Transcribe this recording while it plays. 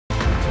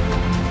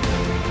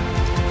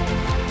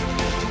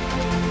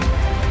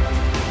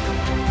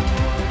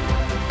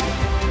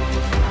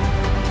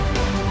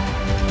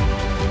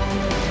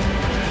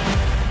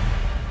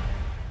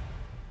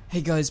Hey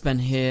guys, Ben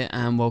here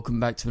and welcome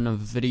back to another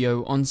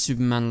video on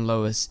Superman and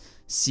Lois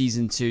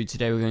Season 2.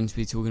 Today we're going to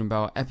be talking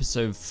about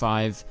Episode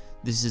 5.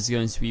 This is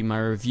going to be my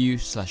review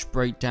 /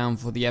 breakdown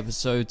for the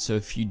episode, so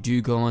if you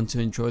do go on to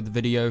enjoy the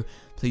video,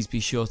 please be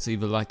sure to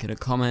leave a like and a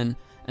comment,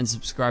 and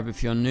subscribe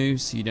if you're new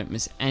so you don't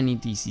miss any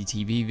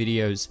DCTV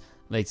videos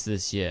later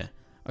this year.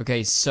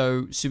 Okay,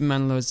 so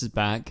Superman and Lois is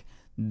back.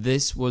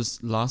 This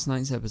was last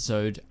night's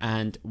episode,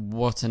 and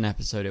what an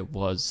episode it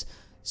was.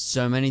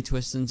 So many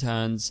twists and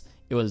turns.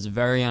 It was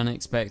very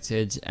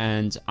unexpected,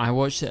 and I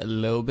watched it a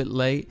little bit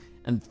late,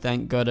 and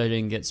thank God I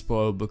didn't get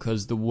spoiled,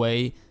 because the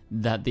way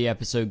that the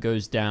episode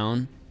goes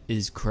down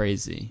is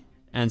crazy.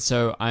 And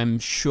so I'm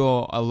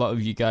sure a lot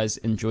of you guys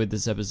enjoyed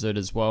this episode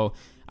as well.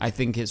 I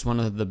think it's one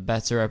of the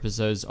better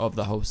episodes of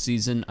the whole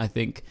season. I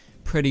think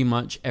pretty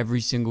much every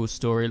single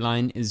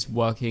storyline is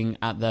working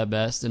at their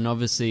best, and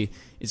obviously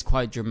it's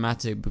quite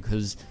dramatic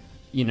because,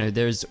 you know,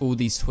 there's all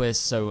these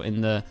twists. So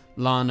in the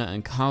Lana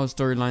and Kyle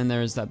storyline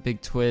there is that big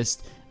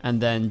twist, and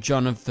then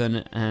Jonathan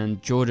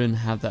and Jordan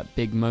have that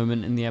big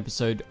moment in the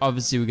episode.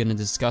 Obviously we're going to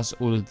discuss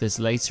all of this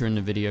later in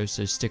the video,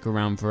 so stick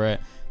around for it.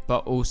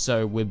 But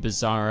also with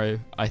Bizarro,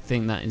 I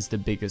think that is the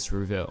biggest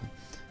reveal.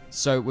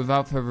 So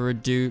without further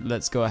ado,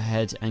 let's go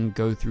ahead and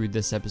go through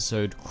this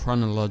episode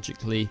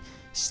chronologically,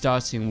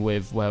 starting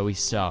with where we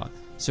start.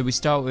 So we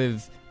start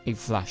with a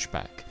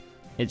flashback.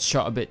 It's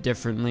shot a bit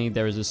differently.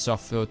 There is a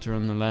soft filter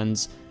on the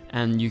lens,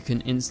 and you can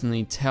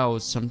instantly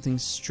tell something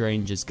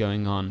strange is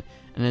going on.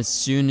 And as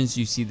soon as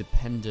you see the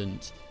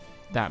pendant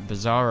that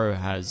Bizarro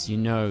has, you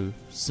know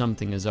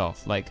something is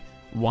off. Like,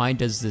 why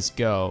does this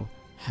girl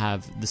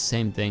have the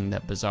same thing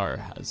that Bizarro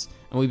has?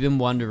 And we've been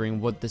wondering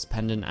what this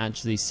pendant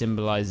actually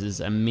symbolizes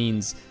and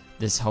means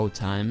this whole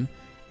time.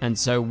 And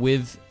so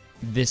with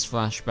this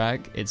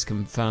flashback, it's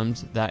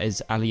confirmed that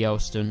is Ali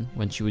Elston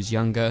when she was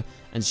younger,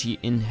 and she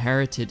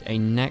inherited a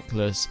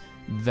necklace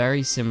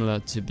very similar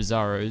to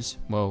Bizarro's,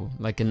 well,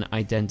 like an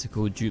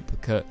identical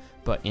duplicate,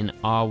 but in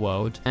our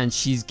world, and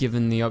she's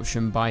given the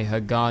option by her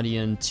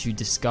guardian to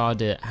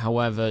discard it.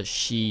 However,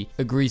 she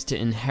agrees to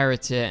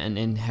inherit it and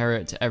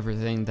inherit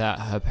everything that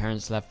her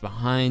parents left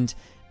behind,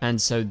 and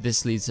so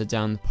this leads her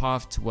down the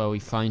path to where we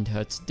find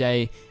her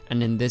today.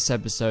 And in this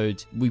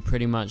episode we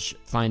pretty much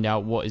find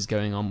out what is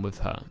going on with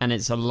her, and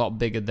it's a lot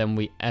bigger than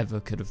we ever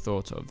could have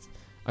thought of.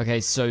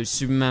 Okay, so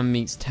Superman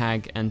meets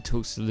Tag and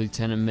talks to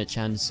Lieutenant Mitch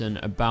Anderson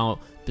about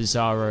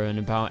Bizarro and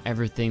about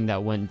everything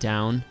that went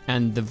down,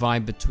 and the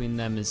vibe between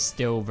them is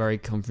still very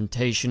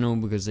confrontational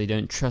because they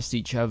don't trust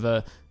each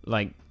other.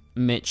 Like,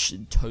 Mitch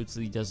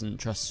totally doesn't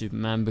trust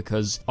Superman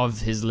because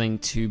of his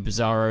link to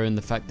Bizarro and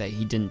the fact that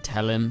he didn't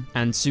tell him,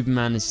 and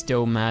Superman is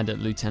still mad at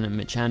Lieutenant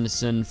Mitch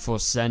Anderson for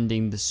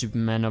sending the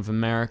Supermen of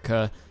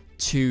America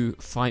to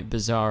fight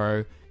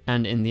Bizarro,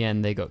 and in the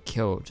end they got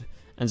killed.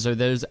 And so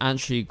there's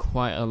actually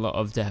quite a lot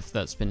of death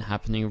that's been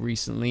happening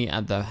recently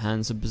at the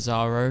hands of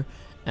Bizarro,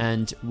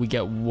 and we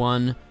get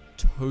one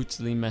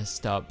totally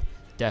messed up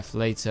death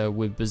later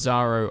with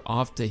Bizarro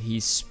after he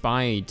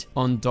spied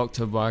on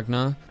Dr.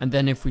 Wagner. And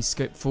then if we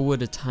skip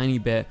forward a tiny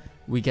bit,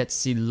 we get to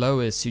see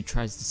Lois, who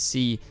tries to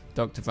see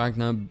Dr.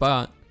 Wagner,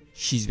 but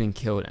she's been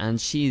killed,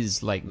 and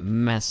she's like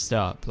messed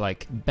up,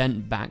 like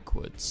bent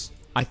backwards.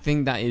 I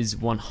think that is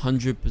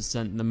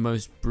 100% the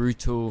most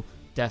brutal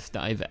death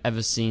that I've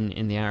ever seen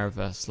in the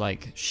Arrowverse.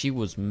 Like, she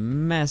was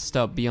messed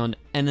up beyond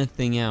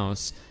anything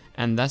else,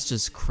 and that's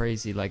just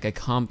crazy. Like, I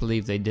can't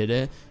believe they did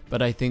it,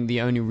 but I think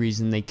the only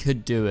reason they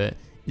could do it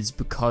is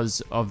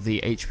because of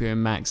the HBO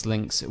Max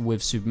links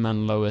with Superman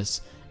and Lois,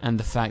 and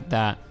the fact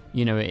that,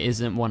 you know, it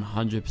isn't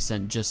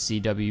 100% just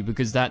CW,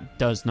 because that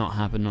does not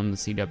happen on the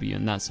CW,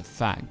 and that's a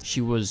fact.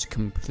 She was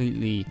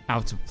completely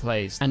out of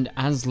place, and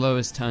as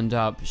Lois turned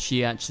up,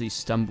 she actually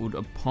stumbled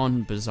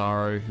upon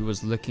Bizarro, who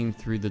was looking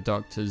through the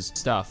Doctor's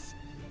stuff.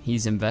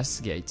 He's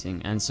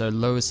investigating, and so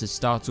Lois is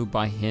startled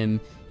by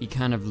him. He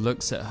kind of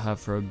looks at her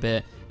for a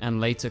bit, and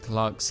later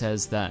Clark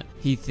says that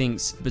he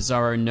thinks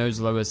Bizarro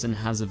knows Lois and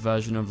has a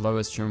version of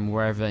Lois from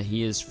wherever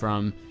he is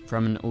from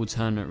an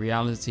alternate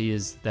reality,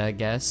 is their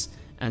guess.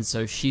 And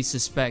so she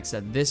suspects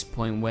at this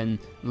point, when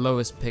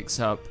Lois picks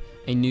up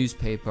a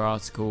newspaper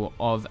article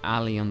of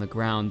Ali on the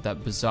ground,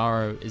 that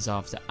Bizarro is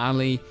after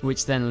Ali,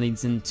 which then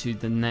leads into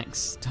the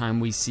next time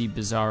we see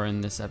Bizarro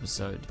in this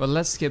episode. But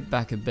let's skip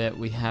back a bit.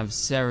 We have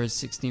Sarah's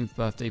 16th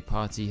birthday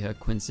party, her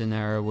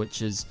quinceanera,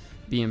 which is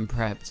being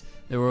prepped.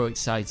 They're all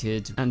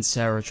excited, and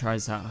Sarah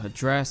tries out her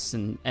dress,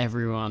 and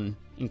everyone,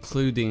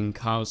 including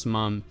Kyle's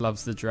mum,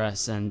 loves the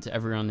dress, and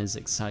everyone is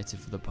excited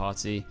for the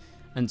party.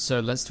 And so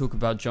let's talk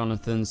about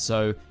Jonathan.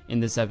 So in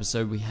this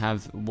episode we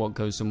have what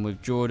goes on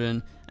with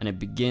Jordan, and it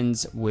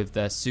begins with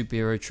their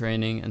superhero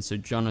training. And so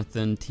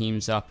Jonathan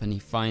teams up and he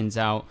finds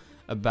out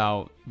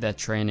about their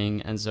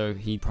training, and so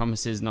he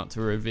promises not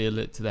to reveal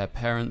it to their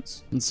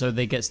parents. And so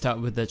they get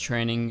started with their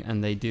training,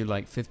 and they do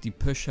like 50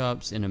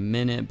 push-ups in a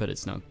minute, but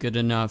it's not good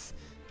enough.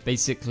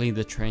 Basically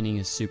the training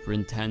is super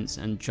intense,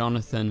 and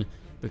Jonathan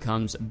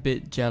becomes a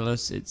bit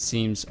jealous, it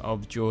seems,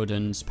 of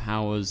Jordan's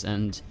powers,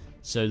 and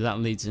so that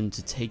leads him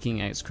to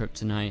taking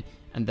X-Kryptonite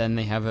and then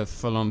they have a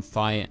full-on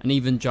fight, and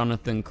even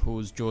Jonathan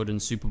calls Jordan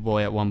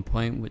Superboy at one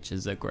point, which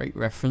is a great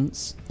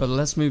reference. But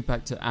let's move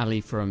back to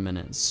Ali for a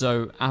minute.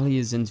 So Ali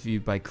is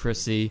interviewed by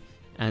Chrissy,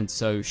 and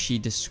so she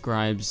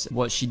describes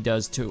what she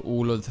does to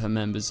all of her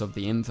members of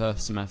the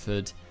Inverse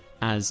method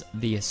as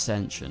the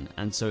Ascension,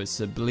 and so it's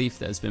a belief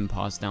that has been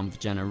passed down for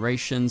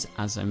generations,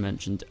 as I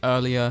mentioned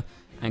earlier.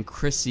 And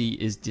Chrissy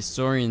is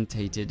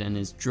disorientated and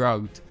is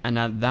drugged, and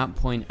at that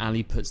point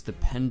Ali puts the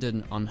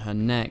pendant on her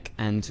neck,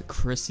 and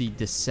Chrissy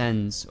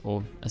descends,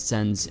 or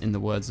ascends in the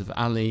words of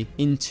Ali,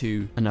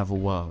 into another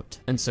world.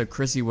 And so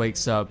Chrissy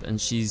wakes up and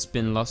she's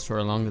been lost for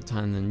a longer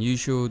time than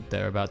usual.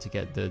 They're about to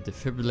get the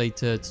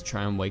defibrillator to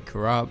try and wake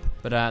her up,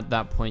 but at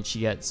that point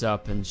she gets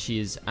up and she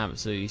is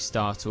absolutely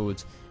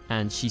startled,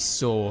 and she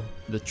saw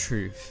the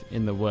truth,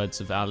 in the words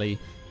of Ali.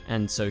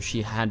 And so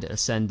she had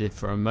ascended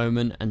for a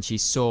moment, and she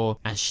saw,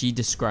 as she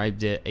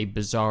described it, a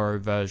Bizarro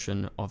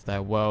version of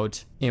their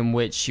world, in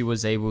which she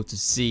was able to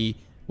see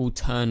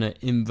alternate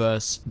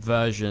inverse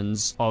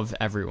versions of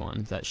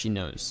everyone that she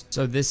knows.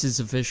 So this is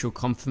official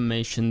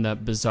confirmation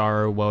that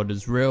Bizarro world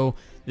is real.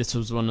 This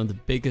was one of the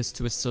biggest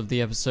twists of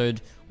the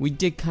episode. We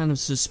did kind of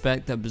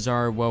suspect that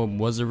Bizarro world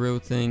was a real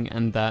thing,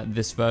 and that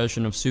this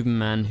version of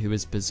Superman, who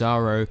is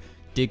Bizarro,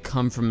 did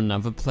come from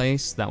another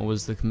place that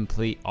was the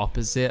complete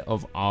opposite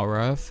of our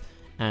Earth,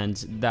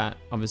 and that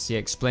obviously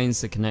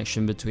explains the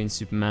connection between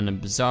Superman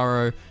and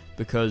Bizarro,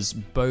 because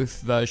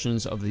both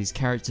versions of these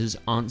characters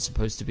aren't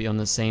supposed to be on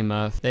the same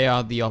Earth. They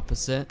are the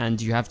opposite,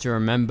 and you have to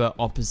remember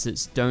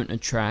opposites don't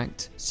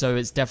attract, so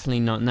it's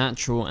definitely not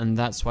natural, and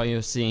that's why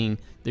you're seeing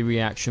the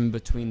reaction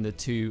between the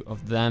two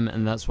of them,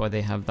 and that's why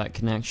they have that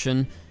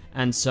connection.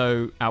 And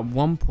so at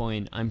one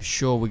point, I'm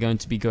sure we're going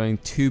to be going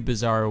to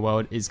Bizarro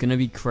world. It's going to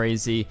be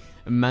crazy.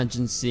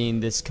 Imagine seeing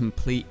this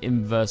complete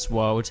inverse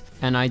world.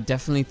 And I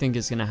definitely think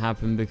it's going to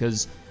happen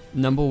because,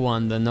 number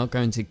one, they're not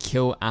going to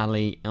kill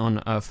Ali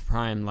on Earth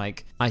Prime.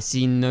 Like, I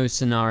see no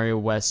scenario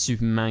where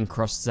Superman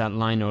crosses that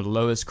line or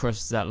Lois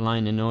crosses that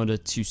line in order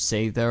to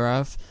save their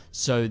Earth.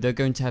 So they're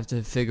going to have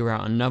to figure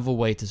out another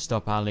way to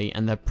stop Ali,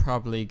 and they're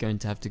probably going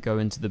to have to go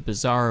into the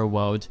Bizarro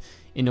world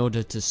in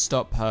order to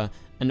stop her.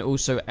 And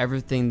also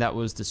everything that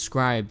was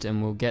described,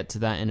 and we'll get to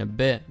that in a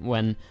bit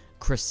when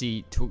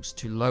Chrissy talks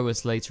to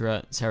Lois later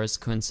at Sarah's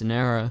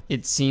Quinceanera,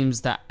 it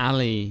seems that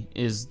Ali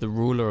is the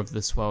ruler of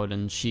this world,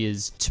 and she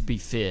is to be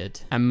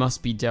feared and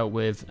must be dealt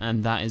with,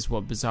 and that is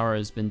what Bizarro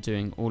has been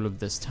doing all of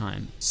this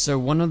time. So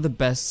one of the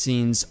best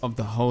scenes of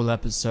the whole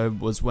episode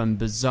was when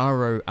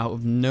Bizarro, out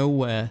of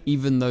nowhere,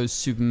 even though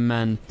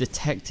Superman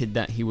detected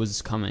that he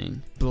was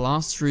coming,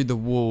 blasts through the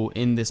wall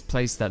in this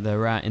place that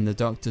they're at in the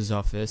doctor's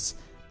office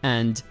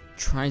and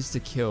tries to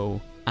kill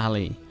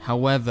Ali.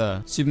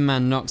 However,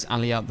 Superman knocks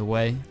Ali out the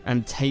way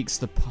and takes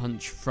the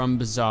punch from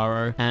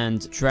Bizarro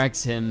and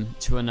drags him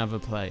to another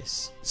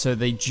place. So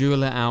they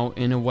duel it out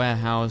in a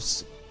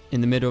warehouse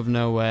in the middle of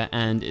nowhere,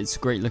 and it's a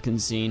great looking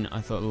scene. I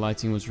thought the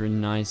lighting was really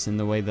nice and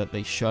the way that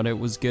they shot it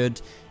was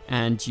good,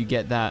 and you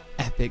get that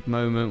epic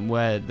moment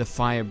where the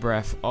fire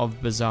breath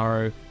of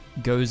Bizarro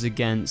goes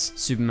against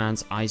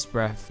Superman's ice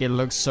breath. It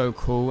looks so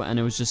cool, and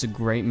it was just a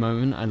great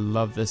moment. I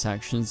love this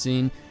action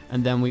scene.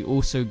 And then we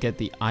also get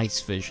the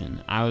ice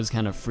vision. I was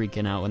kind of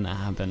freaking out when that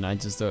happened. I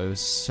just thought it was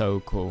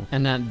so cool.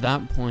 And at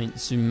that point,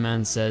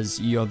 Superman says,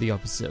 "You're the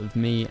opposite of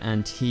me,"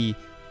 and he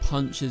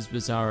punches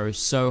Bizarro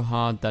so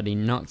hard that he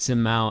knocks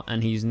him out,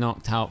 and he's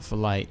knocked out for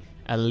like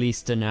at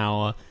least an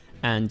hour.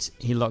 And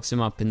he locks him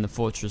up in the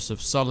Fortress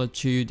of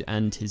Solitude,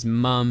 and his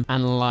mum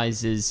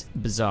analyzes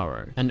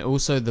Bizarro. And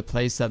also the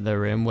place that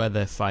they're in where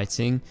they're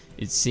fighting,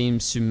 it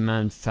seems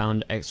Superman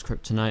found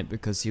X-Kryptonite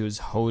because he was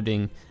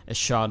holding a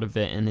shard of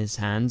it in his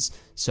hands.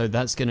 So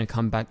that's going to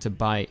come back to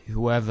bite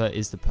whoever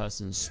is the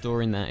person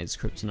storing that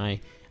X-Kryptonite,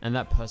 and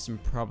that person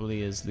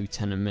probably is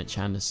Lieutenant Mitch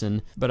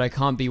Anderson. But I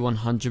can't be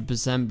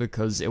 100%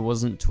 because it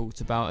wasn't talked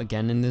about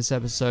again in this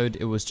episode.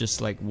 It was just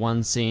like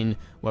one scene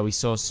where we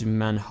saw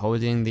Superman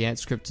holding the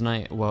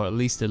X-Kryptonite. Well, at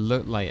least it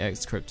looked like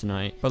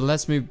X-Kryptonite. But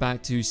let's move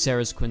back to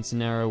Sarah's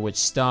Quinceanera, which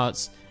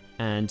starts,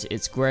 and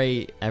it's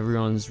great.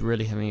 Everyone's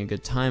really having a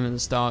good time at the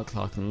start.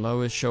 Clark and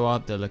Lois show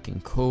up, they're looking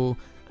cool.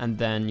 And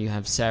then you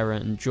have Sarah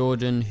and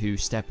Jordan who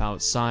step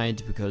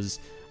outside because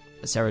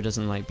Sarah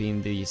doesn't like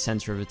being the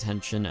center of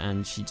attention,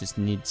 and she just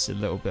needs a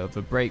little bit of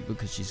a break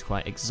because she's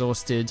quite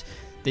exhausted.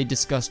 They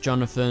discuss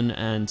Jonathan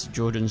and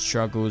Jordan's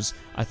struggles.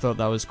 I thought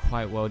that was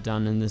quite well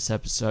done in this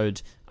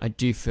episode. I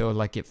do feel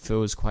like it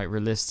feels quite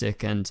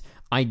realistic, and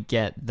I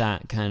get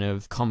that kind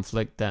of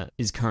conflict that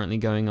is currently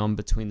going on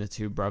between the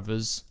two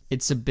brothers.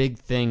 It's a big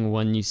thing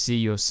when you see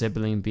your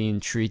sibling being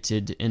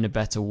treated in a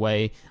better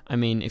way. I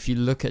mean, if you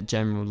look at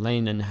General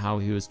Lane and how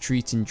he was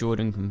treating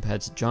Jordan compared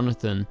to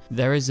Jonathan,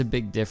 there is a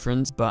big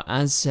difference. But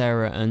as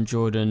Sarah and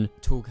Jordan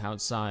talk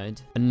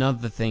outside,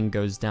 another thing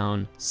goes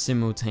down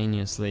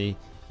simultaneously.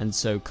 And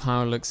so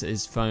Kyle looks at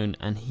his phone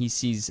and he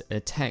sees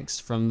a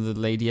text from the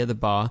lady at the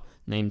bar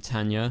named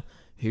Tanya,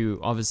 who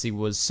obviously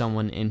was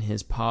someone in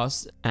his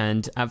past.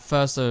 And at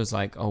first I was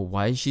like, oh,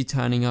 why is she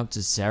turning up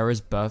to Sarah's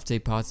birthday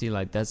party?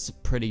 Like, that's a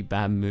pretty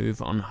bad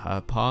move on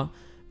her part.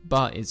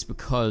 but it's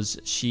because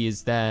she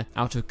is there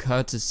out of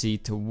courtesy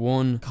to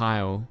warn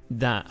Kyle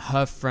that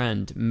her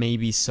friend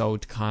maybe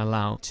sold Kyle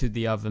out to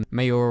the other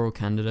mayoral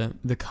candidate,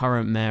 the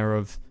current mayor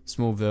of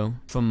Smallville,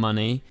 for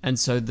money. And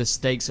so the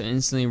stakes are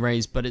instantly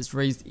raised, but it's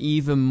raised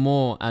even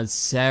more as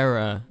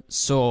Sarah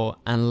saw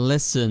and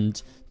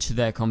listened to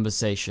their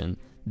conversation.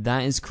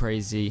 That is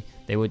crazy.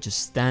 They were just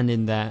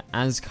standing there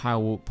as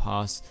Kyle walked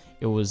past.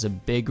 It was a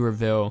big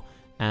reveal,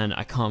 and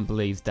I can't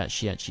believe that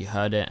she actually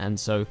heard it. And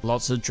so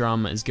lots of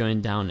drama is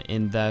going down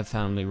in their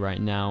family right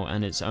now,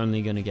 and it's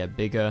only going to get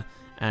bigger.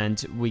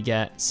 And we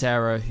get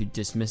Sarah, who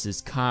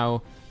dismisses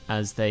Kyle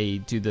as they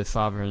do the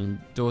father and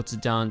daughter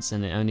dance,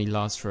 and it only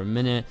lasts for a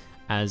minute.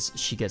 As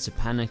she gets a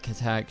panic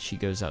attack, she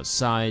goes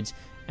outside,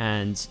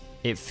 and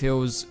it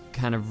feels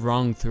kind of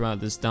wrong throughout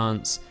this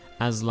dance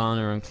as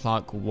Lana and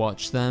Clark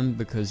watch them,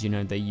 because, you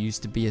know, they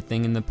used to be a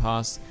thing in the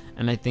past.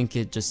 And I think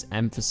it just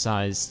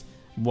emphasized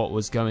what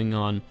was going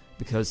on,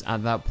 because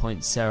at that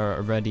point Sarah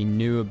already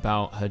knew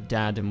about her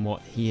dad and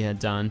what he had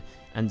done.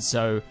 And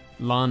so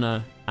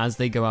Lana, as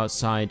they go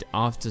outside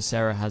after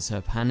Sarah has her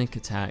panic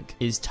attack,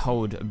 is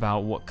told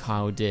about what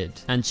Kyle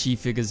did, and she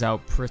figures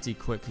out pretty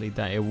quickly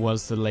that it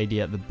was the lady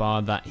at the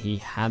bar that he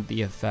had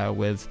the affair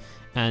with.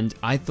 And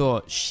I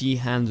thought she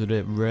handled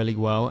it really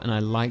well, and I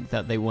like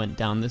that they went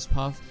down this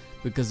path,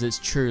 because it's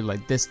true,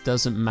 like, this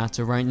doesn't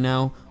matter right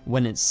now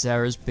when it's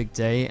Sarah's big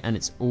day, and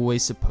it's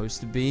always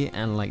supposed to be,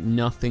 and like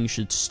nothing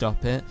should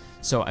stop it.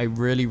 So I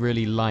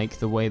really like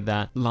the way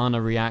that Lana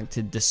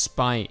reacted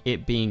despite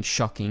it being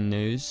shocking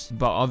news.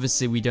 But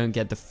obviously we don't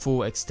get the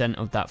full extent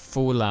of that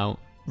fallout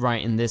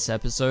right in this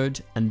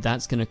episode, and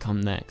that's gonna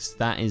come next.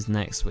 That is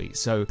next week,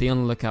 so be on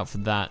the lookout for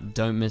that.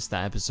 Don't miss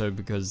that episode,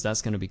 because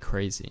that's gonna be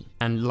crazy.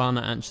 And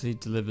Lana actually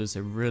delivers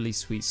a really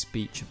sweet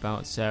speech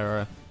about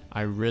Sarah.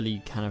 I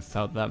really kind of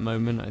felt that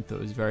moment. I thought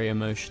it was very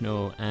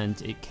emotional,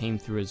 and it came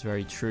through as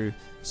very true.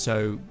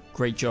 So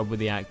great job with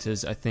the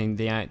actors. I think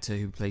the actor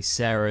who plays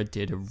Sarah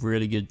did a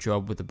really good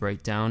job with the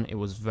breakdown. It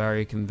was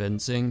very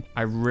convincing.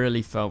 I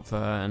really felt for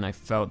her, and I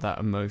felt that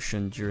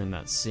emotion during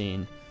that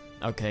scene.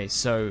 Okay,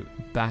 so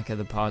back at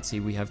the party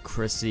we have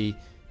Chrissy,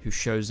 who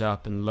shows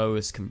up, and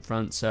Lois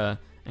confronts her,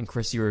 and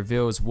Chrissy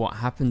reveals what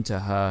happened to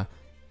her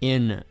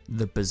in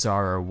the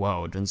Bizarro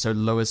world. And so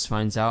Lois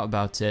finds out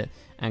about it,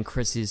 and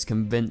Chrissy is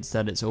convinced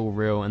that it's all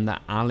real and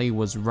that Ali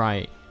was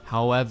right.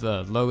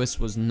 However, Lois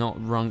was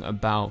not wrong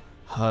about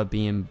her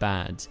being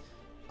bad.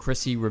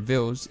 Chrissy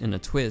reveals in a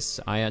twist,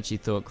 I actually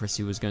thought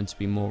Chrissy was going to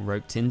be more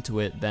roped into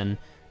it than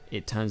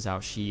it turns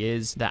out she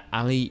is, that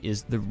Ali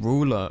is the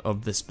ruler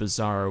of this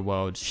Bizarro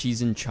world.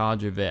 She's in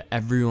charge of it.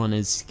 Everyone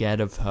is scared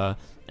of her,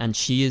 and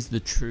she is the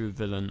true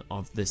villain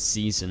of this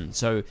season.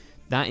 So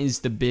that is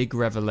the big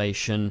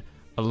revelation,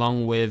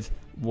 along with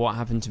what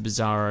happened to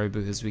Bizarro,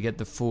 because we get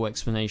the full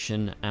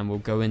explanation, and we'll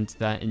go into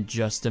that in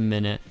just a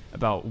minute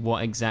about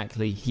what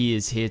exactly he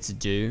is here to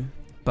do.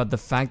 But the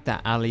fact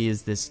that Ali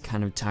is this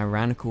kind of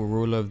tyrannical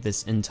ruler of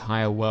this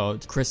entire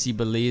world, Chrissy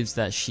believes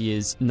that she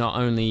is not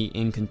only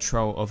in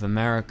control of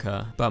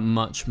America, but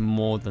much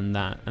more than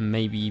that, and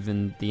maybe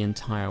even the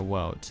entire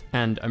world.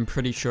 And I'm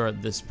pretty sure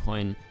at this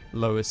point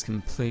Lois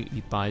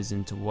completely buys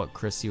into what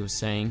Chrissy was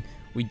saying.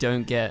 We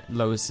don't get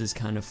Lois's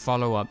kind of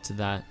follow-up to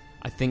that.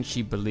 I think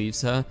she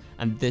believes her,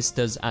 and this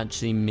does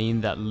actually mean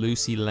that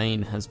Lucy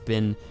Lane has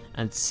been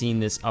and seen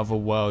this other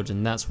world,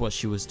 and that's what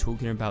she was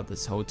talking about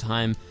this whole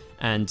time.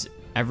 And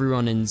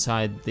everyone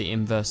inside the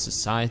Inverse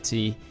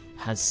Society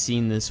has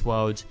seen this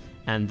world,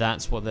 and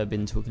that's what they've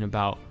been talking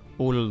about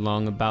all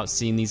along, about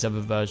seeing these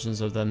other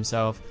versions of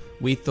themselves.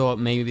 We thought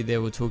maybe they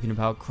were talking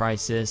about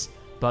Crisis,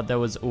 but there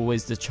was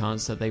always the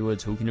chance that they were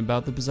talking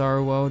about the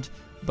Bizarro world.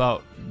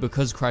 But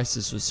because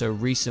Crisis was so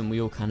recent,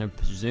 we all kind of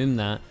presumed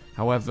that.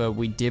 However,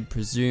 we did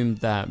presume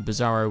that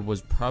Bizarro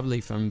was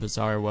probably from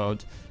Bizarro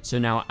world, so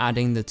now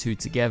adding the two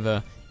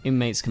together, it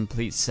makes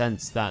complete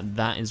sense that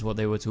that is what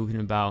they were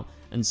talking about.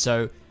 And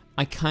so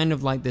I kind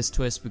of like this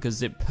twist,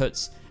 because it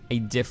puts a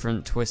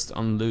different twist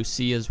on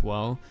Lucy as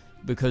well,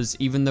 because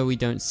even though we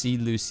don't see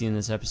Lucy in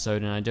this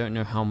episode, and I don't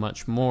know how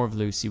much more of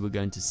Lucy we're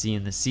going to see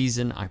in the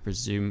season, I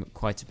presume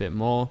quite a bit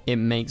more, it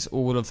makes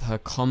all of her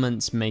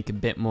comments make a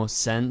bit more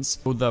sense,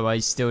 although I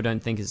still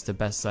don't think it's the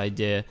best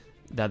idea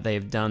that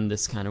they've done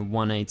this kind of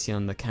 180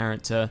 on the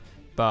character.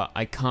 But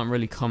I can't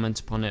really comment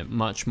upon it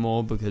much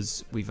more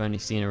because we've only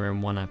seen her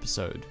in one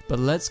episode. But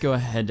let's go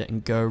ahead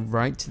and go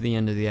right to the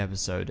end of the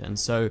episode. And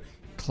so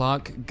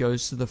Clark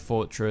goes to the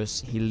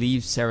fortress. He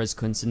leaves Sarah's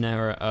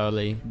quinceanera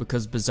early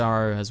because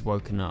Bizarro has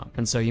woken up,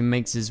 and so he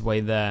makes his way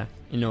there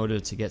in order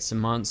to get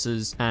some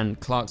answers. And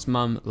Clark's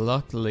mum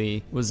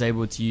luckily was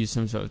able to use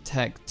some sort of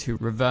tech to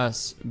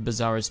reverse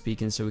Bizarro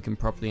speaking so we can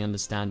properly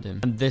understand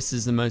him. And this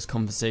is the most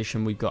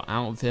conversation we got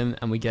out of him,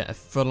 and we get a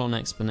full-on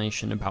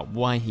explanation about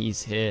why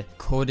he's here.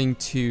 According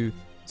to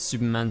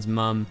Superman's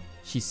mum,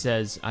 she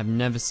says, "I've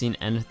never seen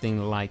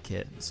anything like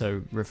it,"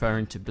 so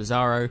referring to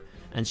Bizarro.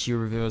 And she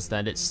reveals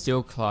that it's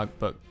still Clark,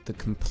 but the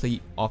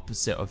complete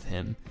opposite of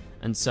him.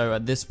 And so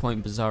at this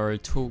point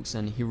Bizarro talks,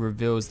 and he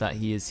reveals that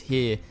he is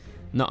here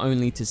not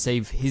only to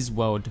save his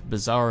world,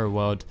 Bizarro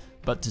world,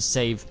 but to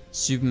save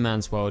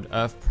Superman's world,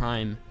 Earth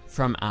Prime,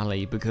 from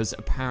Ali, because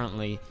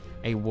apparently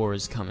a war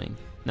is coming.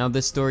 Now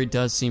this story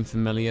does seem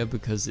familiar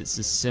because it's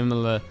a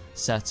similar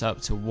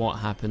setup to what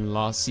happened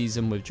last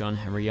season with John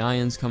Henry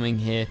Irons coming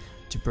here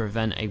to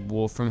prevent a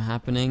war from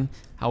happening.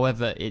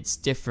 However, it's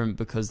different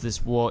because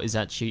this war is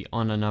actually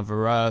on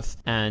another Earth,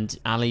 and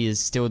Ali is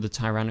still the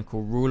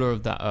tyrannical ruler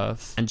of that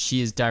Earth, and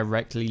she is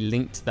directly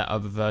linked to that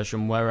other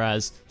version,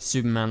 whereas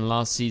Superman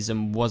last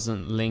season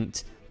wasn't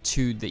linked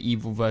to the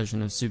evil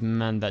version of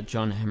Superman that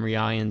John Henry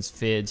Irons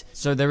feared.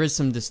 So there is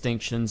some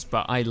distinctions,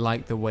 but I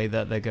like the way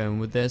that they're going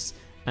with this.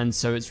 And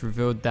so it's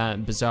revealed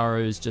that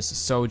Bizarro is just a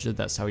soldier,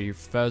 that's how he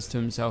refers to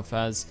himself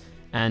as,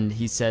 and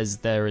he says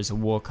there is a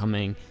war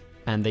coming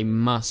and they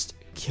must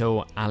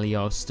kill Ali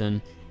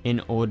Alston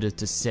in order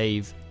to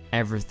save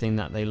everything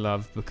that they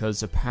love,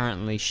 because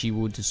apparently she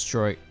will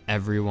destroy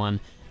everyone.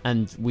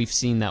 And we've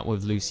seen that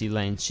with Lucy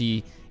Lane.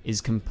 She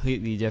is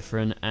completely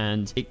different,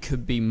 and it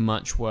could be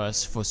much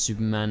worse for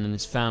Superman and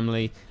his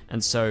family.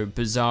 And so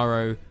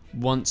Bizarro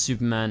wants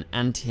Superman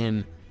and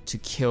him to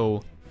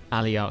kill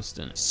Ali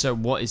Alston. So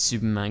what is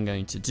Superman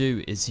going to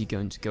do? Is he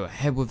going to go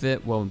ahead with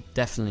it? Well,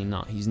 definitely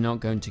not. He's not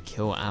going to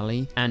kill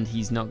Ali, and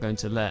he's not going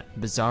to let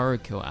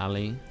Bizarro kill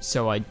Ali.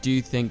 So I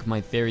do think my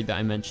theory that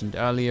I mentioned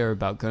earlier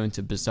about going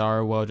to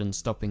Bizarro World and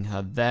stopping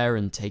her there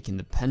and taking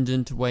the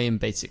pendant away and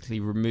basically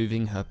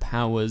removing her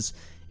powers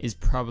is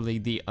probably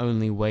the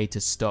only way to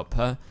stop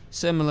her.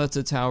 Similar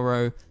to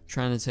Tauro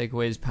trying to take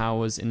away his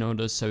powers in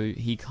order so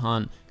he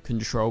can't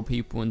control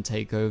people and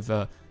take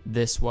over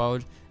this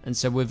world. And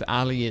so with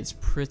Ali, it's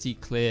pretty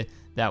clear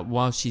that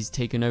while she's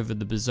taken over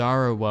the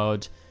Bizarro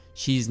world,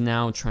 she's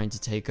now trying to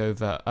take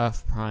over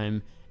Earth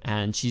Prime,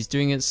 and she's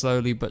doing it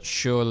slowly but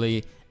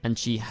surely, and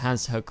she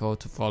has her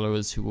cult of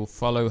followers who will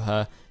follow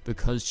her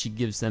because she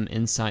gives them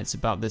insights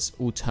about this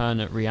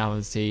alternate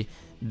reality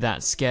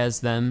that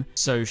scares them,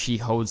 so she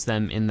holds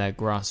them in their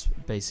grasp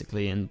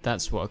basically, and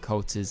that's what a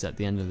cult is at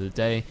the end of the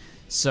day.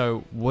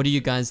 So what do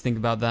you guys think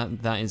about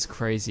that? That is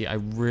crazy. I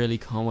really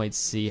can't wait to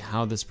see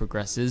how this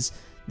progresses.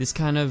 This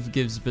kind of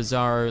gives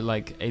Bizarro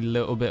like a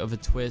little bit of a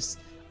twist.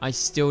 I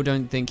still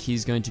don't think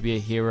he's going to be a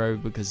hero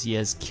because he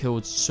has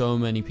killed so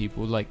many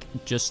people. Like,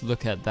 just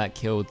look at that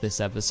kill this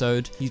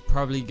episode. He's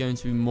probably going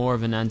to be more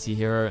of an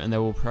anti-hero, and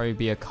there will probably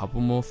be a couple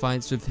more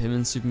fights with him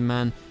and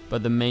Superman,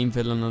 but the main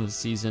villain of the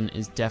season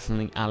is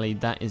definitely Ali.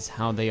 That is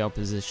how they are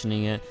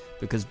positioning it,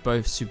 because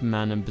both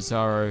Superman and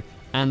Bizarro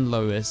and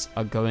Lois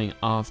are going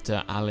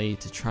after Ali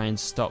to try and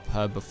stop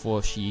her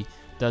before she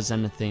does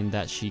anything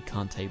that she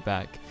can't take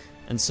back.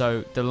 And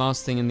so the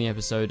last thing in the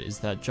episode is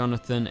that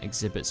Jonathan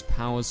exhibits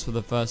powers for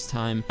the first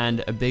time,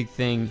 and a big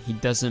thing, he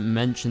doesn't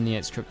mention the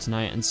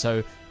X-Kryptonite, and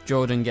so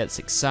Jordan gets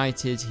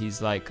excited.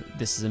 He's like,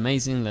 this is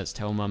amazing, let's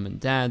tell mum and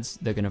dad.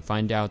 They're gonna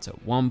find out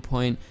at one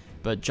point,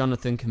 but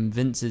Jonathan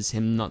convinces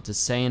him not to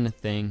say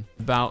anything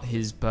about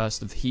his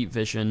burst of heat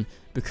vision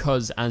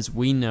because, as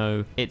we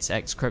know, it's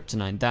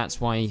X-Kryptonite.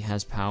 That's why he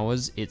has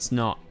powers. It's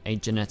not a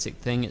genetic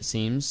thing, it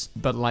seems,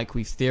 but like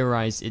we've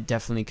theorized, it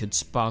definitely could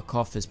spark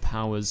off his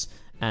powers,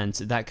 and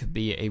that could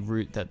be a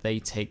route that they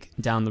take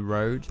down the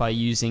road by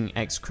using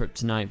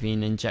X-Kryptonite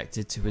being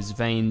injected to his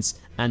veins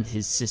and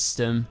his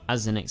system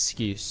as an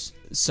excuse.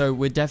 So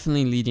we're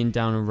definitely leading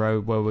down a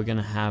road where we're going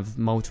to have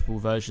multiple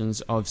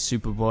versions of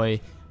Superboy.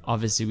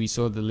 Obviously we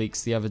saw the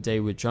leaks the other day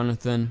with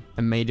Jonathan.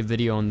 I made a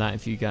video on that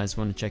if you guys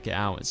want to check it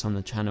out. It's on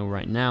the channel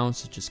right now,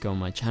 so just go on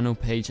my channel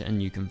page and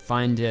you can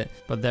find it.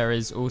 But there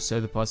is also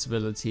the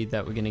possibility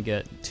that we're going to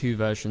get two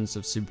versions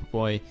of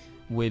Superboy,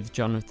 with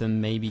Jonathan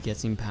maybe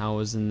getting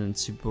powers and then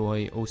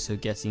Superboy also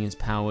getting his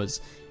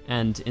powers.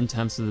 And in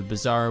terms of the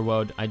Bizarro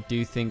world, I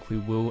do think we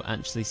will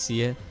actually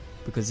see it,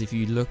 because if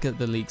you look at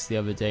the leaks the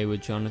other day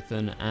with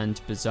Jonathan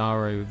and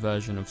Bizarro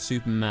version of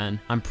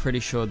Superman, I'm pretty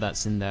sure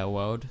that's in their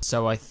world.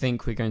 So I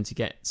think we're going to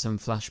get some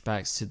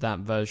flashbacks to that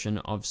version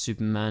of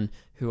Superman,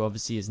 who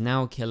obviously is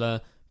now a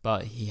killer,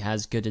 but he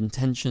has good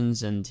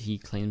intentions and he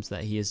claims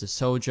that he is a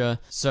soldier.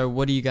 So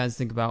what do you guys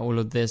think about all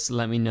of this?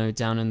 Let me know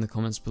down in the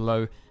comments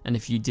below. And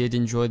if you did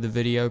enjoy the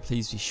video,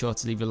 please be sure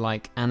to leave a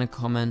like and a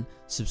comment,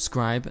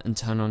 subscribe and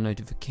turn on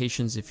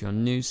notifications if you're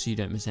new so you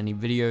don't miss any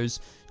videos.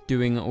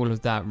 Doing all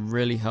of that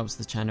really helps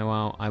the channel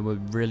out. I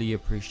would really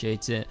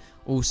appreciate it.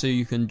 Also,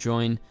 you can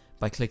join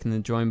by clicking the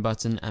join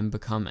button and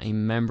become a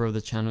member of the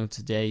channel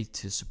today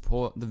to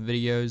support the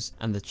videos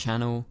and the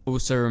channel.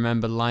 Also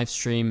remember, live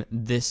stream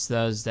this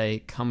Thursday.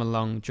 Come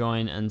along,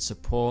 join and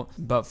support.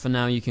 But for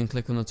now, you can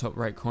click on the top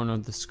right corner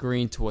of the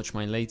screen to watch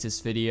my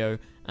latest video,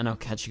 and I'll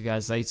catch you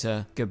guys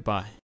later.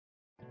 Goodbye.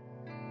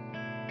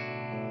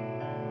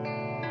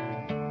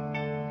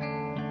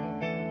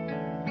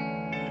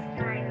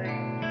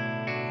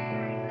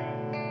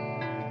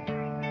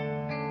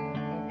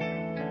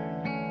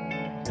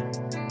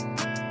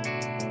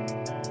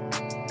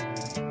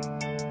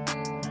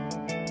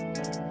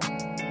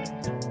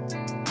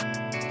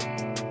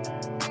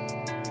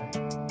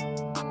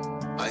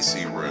 I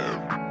see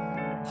red.